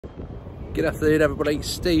Good afternoon everybody,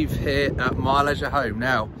 Steve here at My Leisure Home.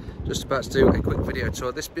 Now, just about to do a quick video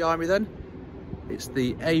tour. This behind me then, it's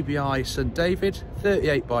the ABI St David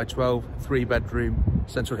 38 by 12 3-bedroom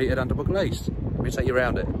central heated and double glazed. Let me take you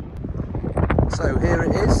around it. So here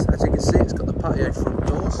it is, as you can see it's got the patio front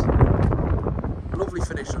doors. Lovely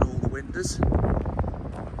finish on all the windows.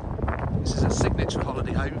 This is a signature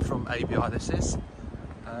holiday home from ABI this is.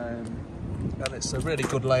 And it's a really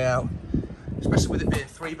good layout, especially with it being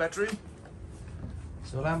 3-bedroom.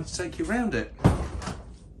 So allow me to take you around it.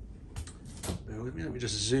 Bear with me, let me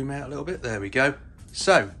just zoom out a little bit. There we go.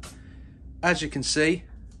 So, as you can see,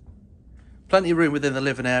 plenty of room within the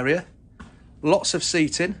living area. Lots of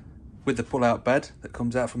seating with the pull-out bed that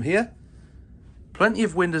comes out from here. Plenty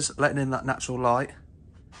of windows letting in that natural light.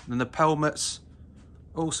 And then the pelmets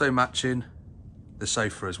also matching the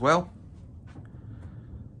sofa as well.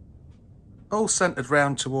 All centred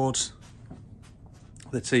round towards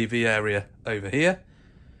the TV area over here.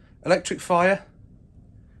 Electric fire,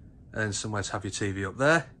 and somewhere to have your TV up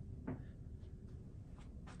there.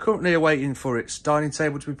 Currently awaiting for its dining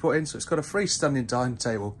table to be put in, so it's got a freestanding dining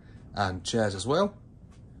table and chairs as well.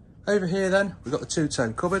 Over here then, we've got the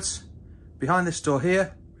two-tone cupboards. Behind this door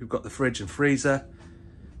here, we've got the fridge and freezer.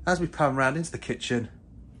 As we pan round into the kitchen,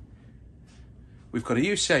 we've got a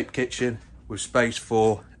U-shaped kitchen with space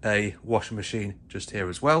for a washing machine just here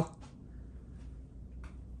as well.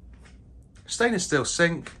 Stainless steel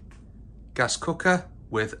sink, gas cooker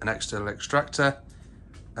with an external extractor,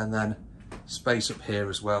 and then space up here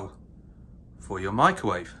as well for your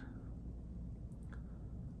microwave.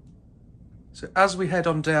 So as we head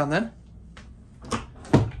on down then,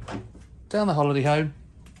 down the holiday home,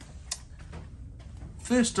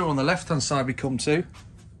 first door on the left hand side we come to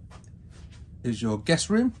is your guest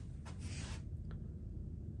room.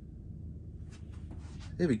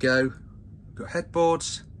 Here we go, got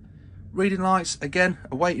headboards, reading lights, again,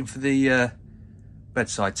 awaiting for the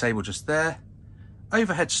bedside table just there.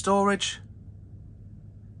 Overhead storage.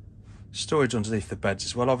 Storage underneath the beds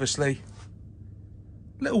as well, obviously.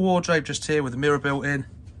 Little wardrobe just here with a mirror built in.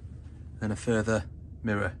 And a further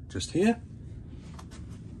mirror just here.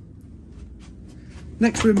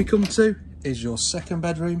 Next room we come to is your second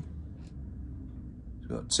bedroom. We've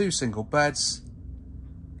got 2 single beds.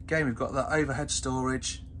 Again, we've got that overhead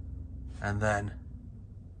storage. And then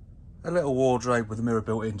a little wardrobe with a mirror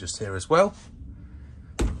built in just here as well.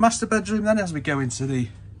 Master bedroom then, as we go into the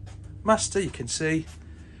master, you can see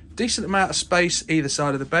decent amount of space either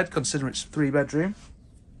side of the bed, considering it's 3-bedroom.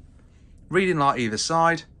 Reading light either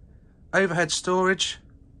side. Overhead storage.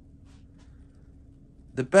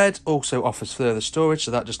 The bed also offers further storage,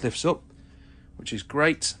 so that just lifts up, which is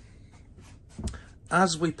great.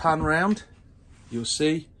 As we pan round, you'll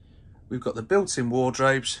see we've got the built-in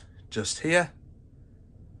wardrobes just here.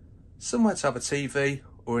 Somewhere to have a TV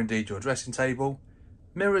or indeed your dressing table.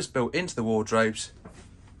 Mirrors built into the wardrobes.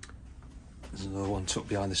 There's another one tucked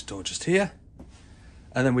behind this door just here.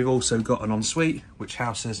 And then we've also got an ensuite which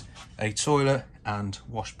houses a toilet and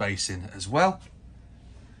wash basin as well.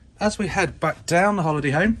 As we head back down the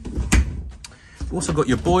holiday home, we've also got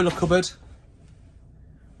your boiler cupboard,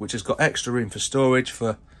 which has got extra room for storage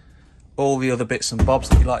for all the other bits and bobs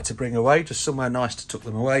that you like to bring away, just somewhere nice to tuck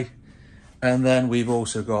them away. And then we've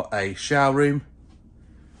also got a shower room,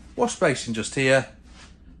 wash basin just here,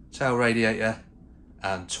 towel radiator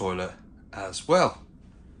and toilet as well.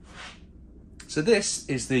 So this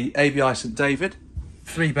is the ABI St David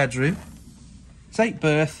 3-bedroom. It's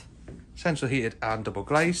 8-berth, central heated and double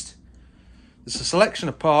glazed. There's a selection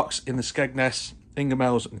of parks in the Skegness,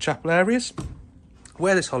 Ingoldmells and Chapel areas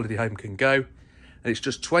where this holiday home can go, and it's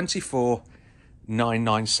just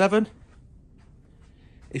 $24,997.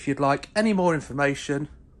 If you'd like any more information,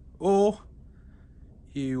 or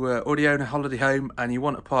you already own a holiday home and you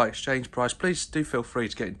want a part exchange price, please do feel free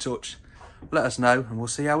to get in touch. Let us know and we'll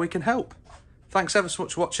see how we can help. Thanks ever so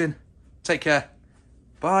much for watching. Take care.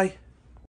 Bye.